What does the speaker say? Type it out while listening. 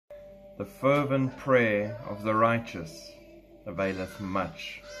The fervent prayer of the righteous availeth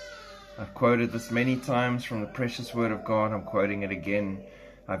much. I've quoted this many times from the precious word of God. I'm quoting it again.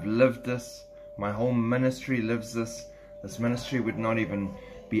 I've lived this. My whole ministry lives this. This ministry would not even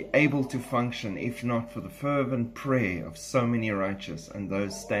be able to function if not for the fervent prayer of so many righteous and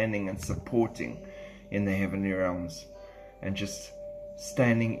those standing and supporting in the heavenly realms and just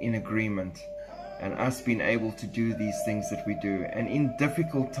standing in agreement, and us being able to do these things that we do. And in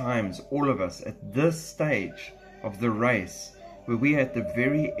difficult times, all of us at this stage of the race, where we are at the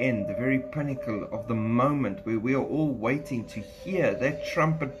very end, the very pinnacle of the moment, where we are all waiting to hear that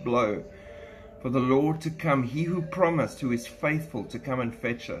trumpet blow for the Lord to come, He who promised, who is faithful to come and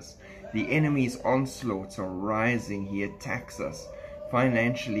fetch us. The enemy's onslaughts are rising. He attacks us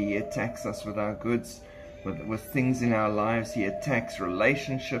financially. He attacks us with our goods, with things in our lives. He attacks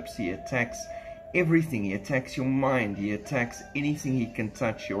relationships. He attacks everything. He attacks your mind. He attacks anything he can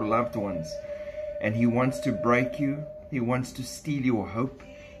touch, your loved ones. And he wants to break you. He wants to steal your hope.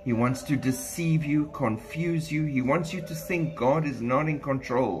 He wants to deceive you, confuse you. He wants you to think God is not in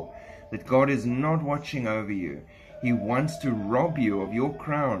control, that God is not watching over you. He wants to rob you of your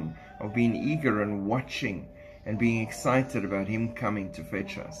crown, of being eager and watching and being excited about Him coming to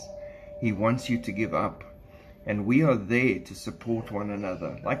fetch us. He wants you to give up. And we are there to support one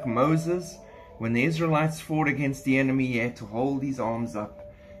another. Like Moses, when the Israelites fought against the enemy, he had to hold his arms up.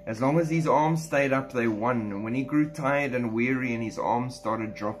 As long as his arms stayed up, they won. And when he grew tired and weary and his arms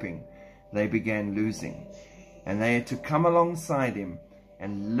started dropping, they began losing. And they had to come alongside him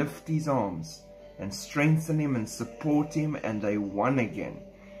and lift his arms and strengthen him and support him, and they won again.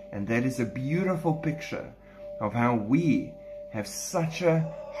 And that is a beautiful picture of how we have such a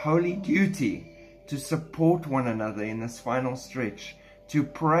holy duty to support one another in this final stretch, to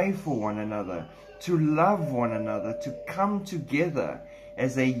pray for one another, to love one another, to come together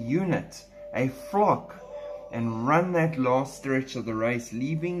as a unit, a flock, and run that last stretch of the race,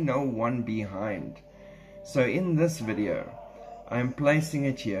 leaving no one behind. So in this video, I'm placing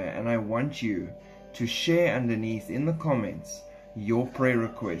it here, and I want you to share underneath in the comments your prayer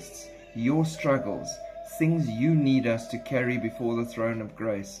requests, your struggles, things you need us to carry before the throne of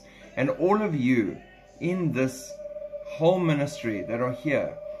grace. And all of you in this whole ministry that are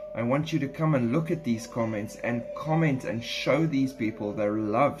here, I want you to come and look at these comments and comment and show these people they're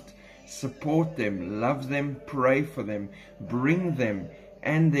loved. Support them, love them, pray for them, bring them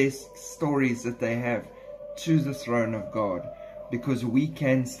and their stories that they have to the throne of God. Because we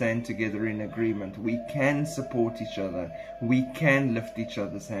can stand together in agreement. We can support each other. We can lift each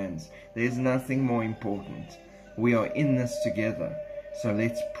other's hands. There's nothing more important. We are in this together. So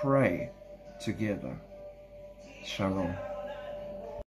let's pray together. Shalom.